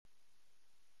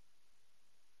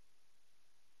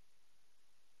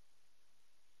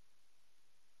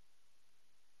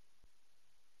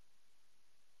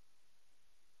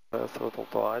Throttle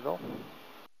to idle.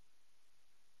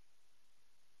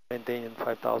 Maintaining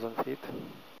 5,000 feet.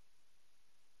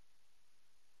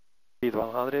 Speed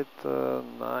 100,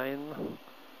 9,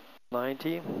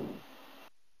 90,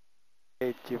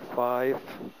 85,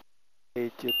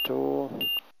 82,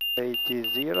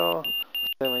 80,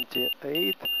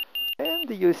 78, and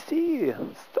you see,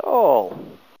 stall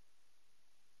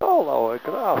our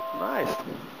craft, nice.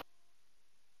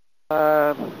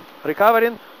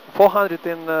 Recovering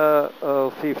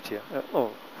 450,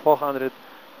 no, 400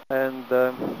 and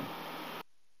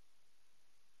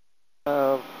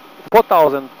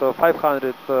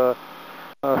 4,500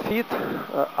 feet.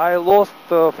 I lost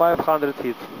 500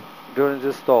 feet during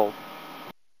this stall.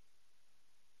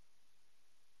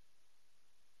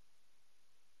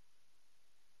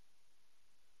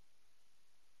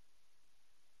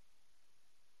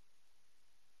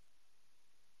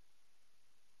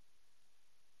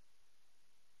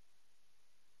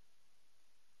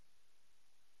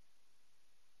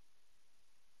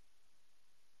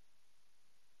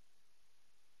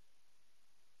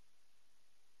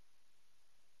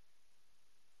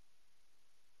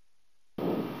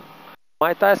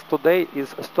 My task today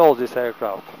is stall this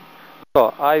aircraft.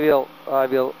 So I will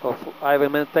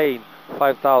maintain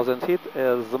 5,000 feet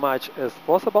as much as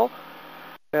possible,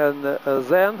 and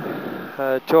then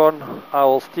turn. I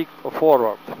will stick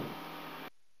forward.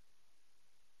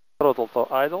 Throttle to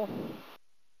idle.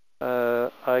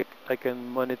 I can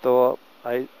monitor.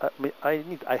 I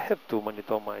have to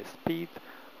monitor my speed.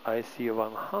 I see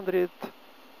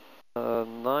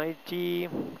 190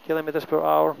 kilometers per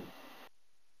hour.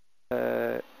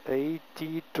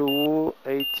 82,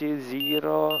 80,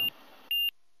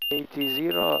 80,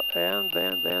 and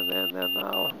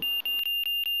now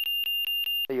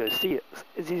you see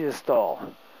this is stall.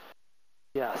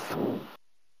 Yes,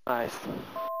 nice.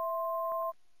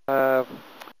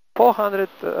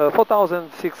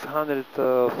 4,600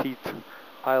 feet.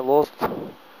 I lost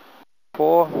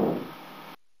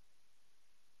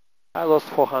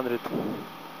 400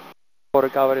 for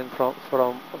recovering from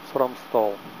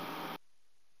stall.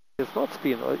 It's not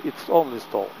spin, it's only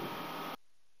stall.